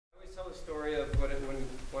story of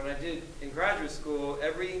when I did in graduate school,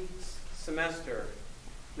 every semester,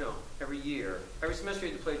 no, every year. Every semester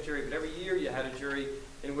you had to play jury, but every year you had a jury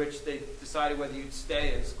in which they decided whether you'd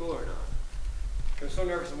stay in school or not. I was so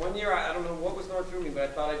nervous. And one year, I don't know what was going through me, but I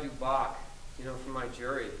thought I'd do Bach, for my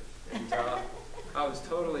jury. And I was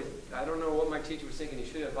totally, I don't know what my teacher was thinking. He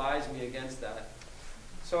should advise me against that.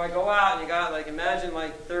 So I go out, and you got, imagine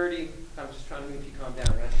 30, I'm just trying to make you calm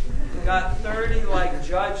down, right? You got 30,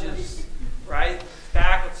 judges, right?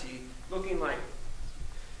 Faculty, looking like,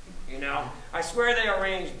 I swear they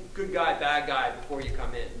arranged good guy, bad guy before you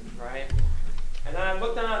come in, right? And then I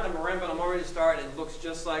look down at the marimba, and I'm already starting. It looks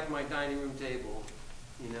just like my dining room table.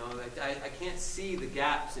 I can't see the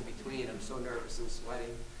gaps in between. I'm so nervous and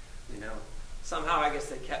sweating, Somehow, I guess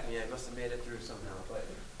they kept me. I must have made it through somehow. But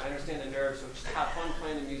I understand the nerves, so just have fun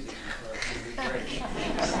playing the music. It's going to be great.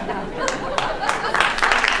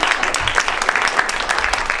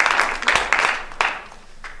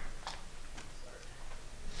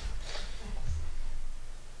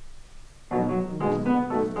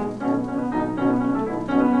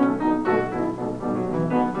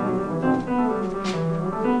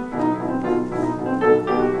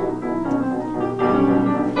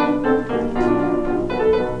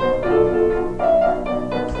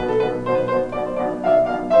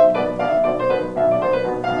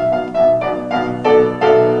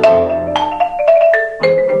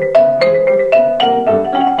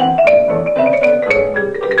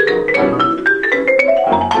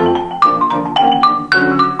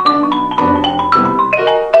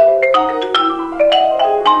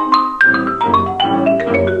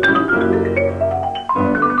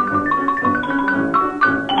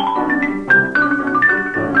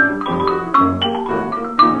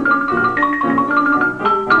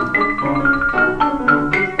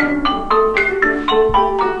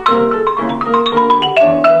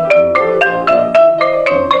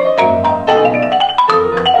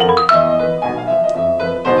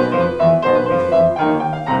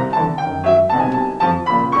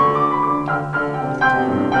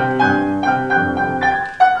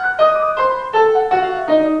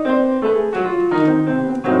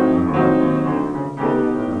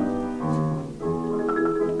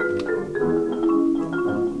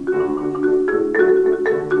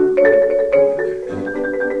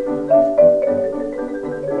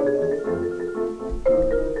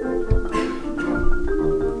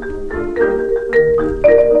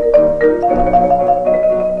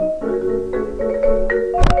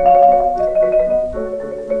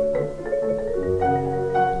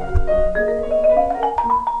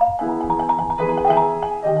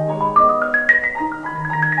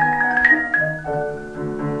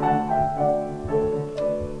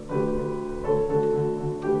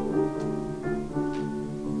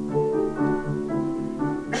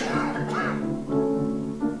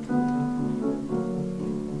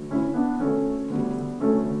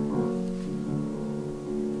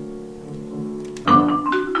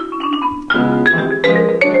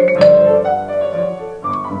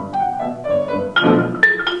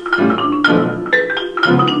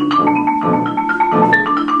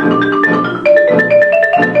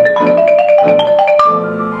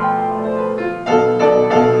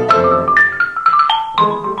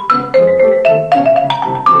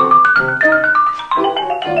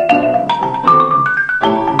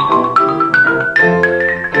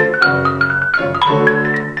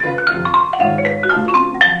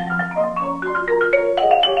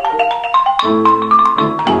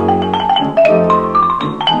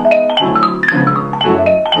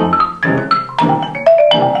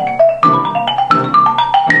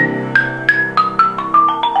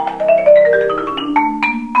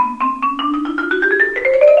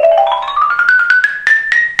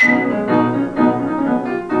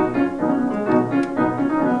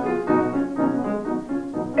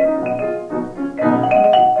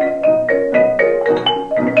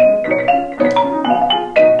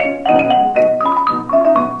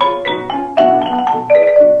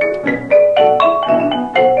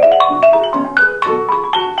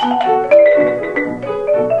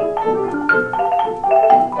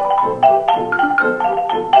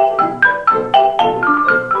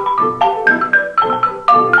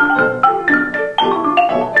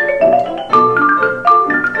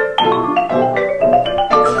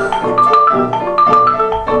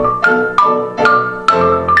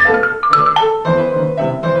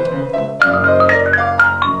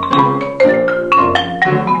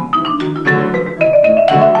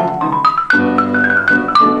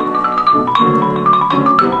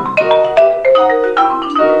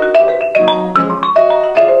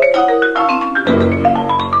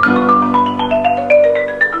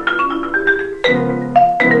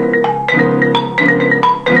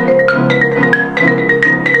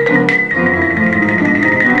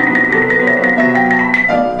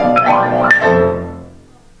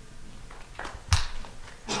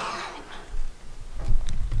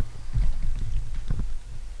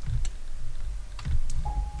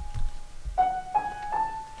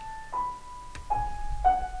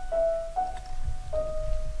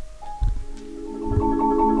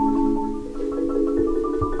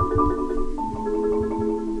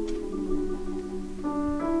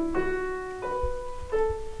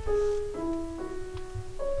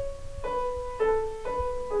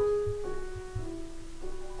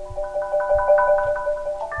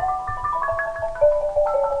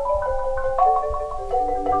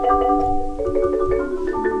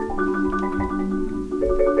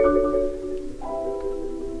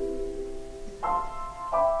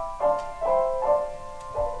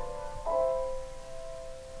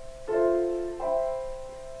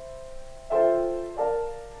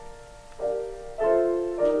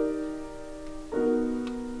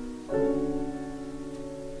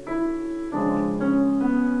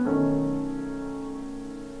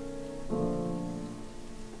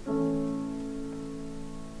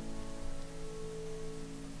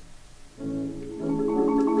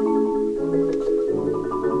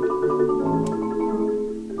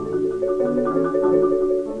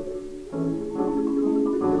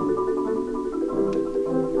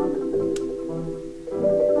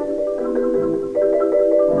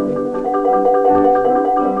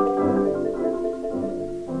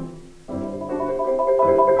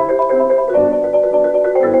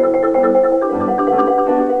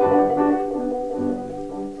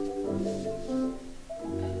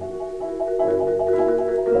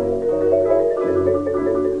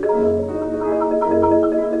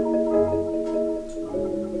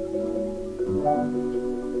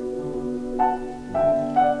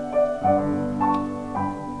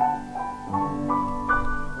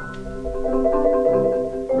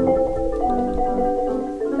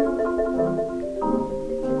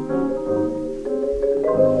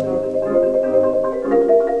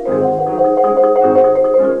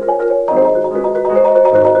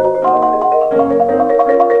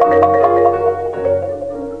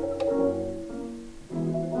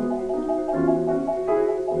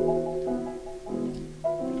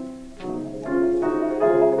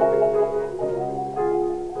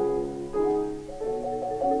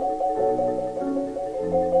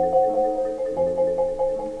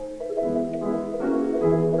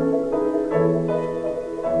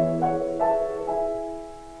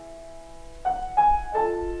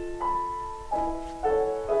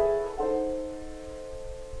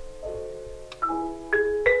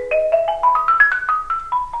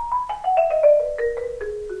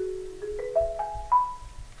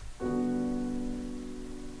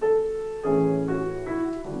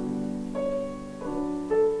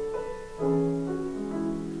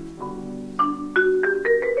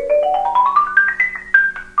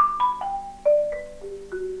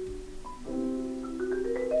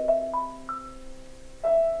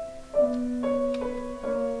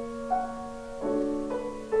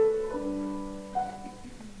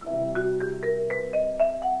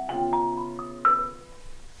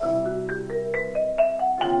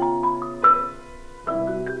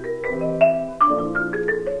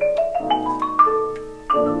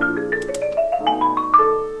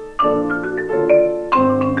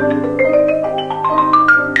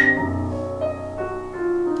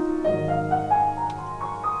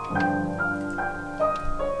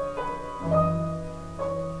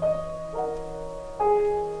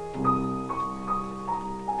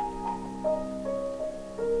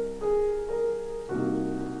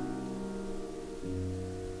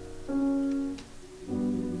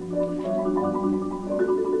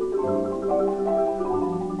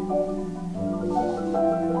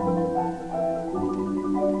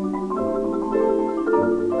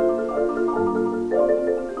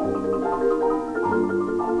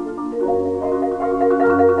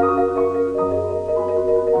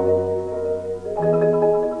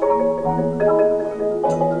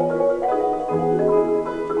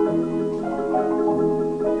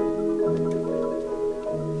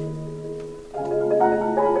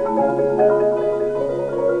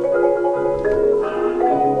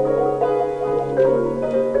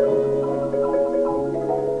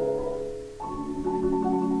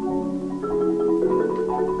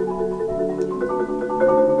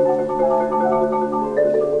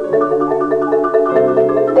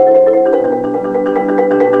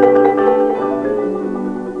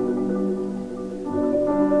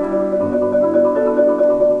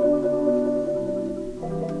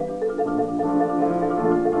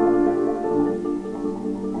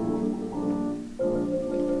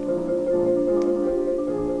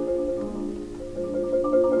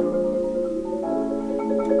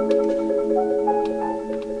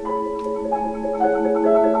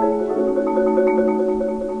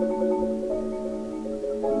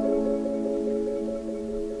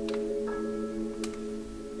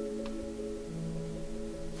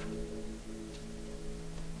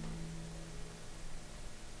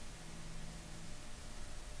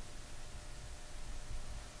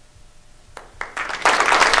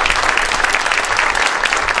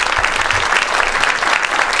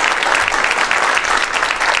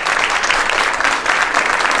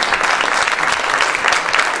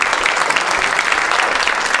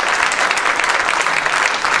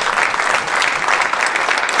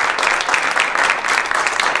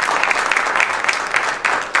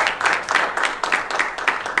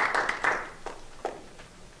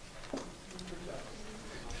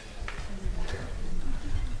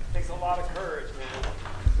 lot of courage, man.